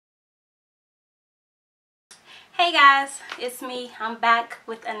Hey guys, it's me. I'm back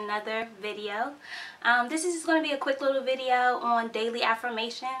with another video. This is just going to be a quick little video on daily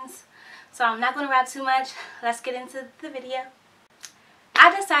affirmations. So I'm not going to wrap too much. Let's get into the video.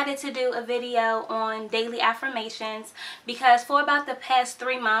 I decided to do a video on daily affirmations because for about the past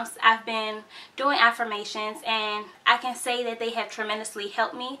 3 months I've been doing affirmations and I can say that they have tremendously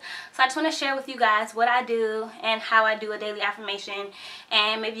helped me. So I just want to share with you guys what I do and how I do a daily affirmation,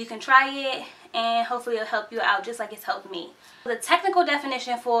 and maybe you can try it and hopefully it'll help you out just like it's helped me. The technical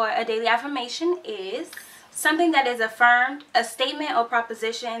definition for a daily affirmation is something that is affirmed, a statement or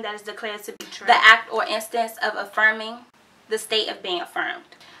proposition that is declared to be true, the act or instance of affirming the state of being affirmed.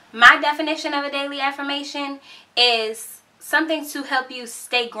 My definition of a daily affirmation is something to help you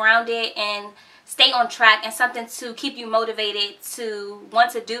stay grounded and stay on track, and something to keep you motivated to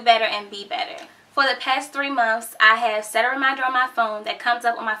want to do better and be better. For the past 3 months, I have set a reminder on my phone that comes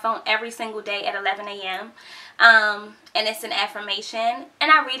up on my phone every single day at 11 a.m. And it's an affirmation,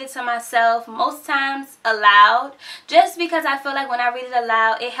 and I read it to myself most times aloud, just because I feel like when I read it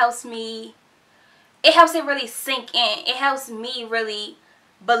aloud, it helps it really sink in. It helps me really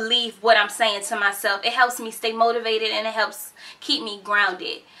believe what I'm saying to myself. It helps me stay motivated and it helps keep me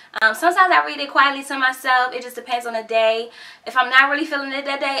grounded. Sometimes I read it quietly to myself. It just depends on the day. If I'm not really feeling it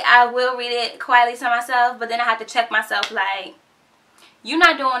that day, I will read it quietly to myself, but then I have to check myself like, you're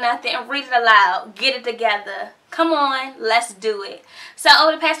not doing nothing. Read it aloud. Get it together. Come on, let's do it. So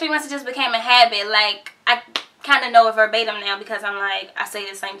over the past 3 months, it just became a habit. Like, I kind of know it verbatim now because I say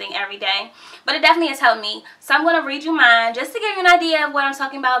the same thing every day, but it definitely has helped me. So I'm going to read you mine just to give you an idea of what I'm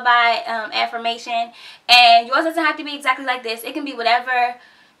talking about by affirmation. And yours doesn't have to be exactly like this. It can be whatever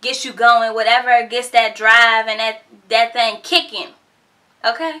gets you going, whatever gets that drive and that thing kicking.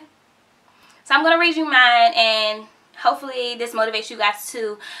 Okay, so I'm going to read you mine, and hopefully this motivates you guys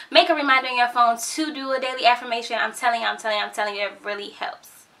to make a reminder on your phone to do a daily affirmation. I'm telling you, it really helps.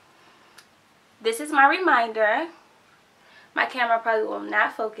 This is my reminder. My camera probably will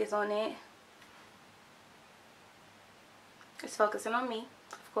not focus on it. It's focusing on me,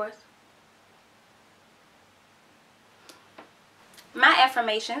 of course. My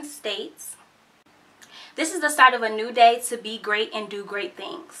affirmation states, this is the start of a new day to be great and do great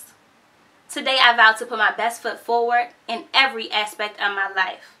things. Today I vow to put my best foot forward in every aspect of my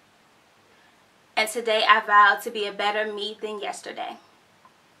life. And today I vow to be a better me than yesterday.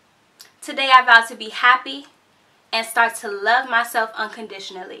 Today I vow to be happy and start to love myself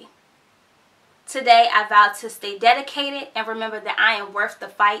unconditionally. Today I vow to stay dedicated and remember that I am worth the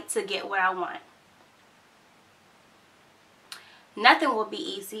fight to get what I want. Nothing will be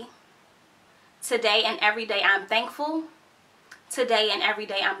easy. Today and every day I'm thankful. Today and every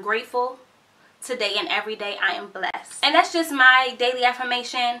day I'm grateful. Today and every day I am blessed. And that's just my daily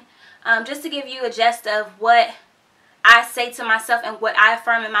affirmation, just to give you a gist of what I say to myself and what I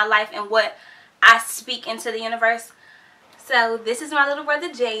affirm in my life and what I speak into the universe. So this is my little brother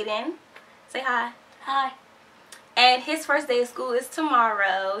Jaden. Say hi. Hi. And his first day of school is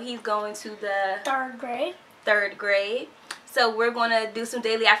tomorrow. He's going to the third grade. Third grade. So we're going to do some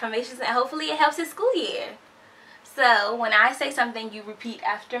daily affirmations and hopefully it helps his school year. So when I say something, you repeat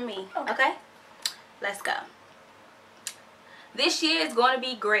after me. Okay? Let's go. This year is going to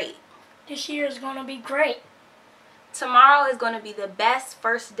be great. This year is going to be great. Tomorrow is going to be the best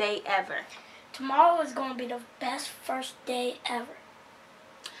first day ever. Tomorrow is going to be the best first day ever.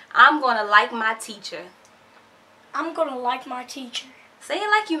 I'm going to like my teacher. I'm going to like my teacher. Say it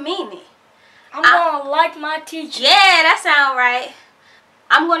like you mean it. I'm going to like my teacher. Yeah, that sounds right.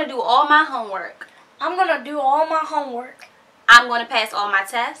 I'm going to do all my homework. I'm going to do all my homework. I'm going to pass all my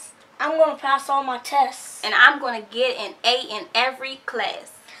tests. I'm going to pass all my tests. And I'm going to get an A in every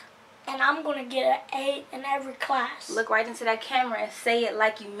class. And I'm going to get an A in every class. Look right into that camera and say it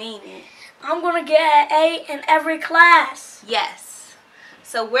like you mean it. I'm going to get an A in every class. Yes.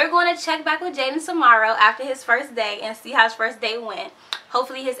 So we're going to check back with Jaden tomorrow after his first day and see how his first day went.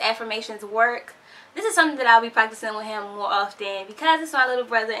 Hopefully his affirmations work. This is something that I'll be practicing with him more often because it's my little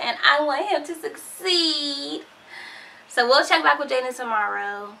brother and I want him to succeed. So we'll check back with Jaden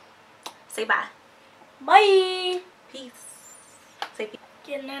tomorrow. Say bye. Bye. Peace. Say peace.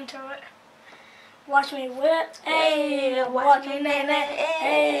 Getting into it. Watch me whip. Hey, watch me nae nae.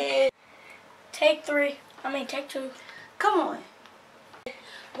 Hey. Take 3. Take 2. Come on.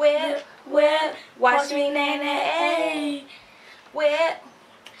 Whip, whip. Watch me nae nae. Hey. Whip.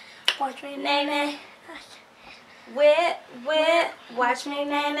 Watch me nae nae. Whip, whip. Watch me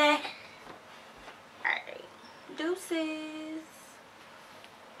nae nae. Alright. Deuces.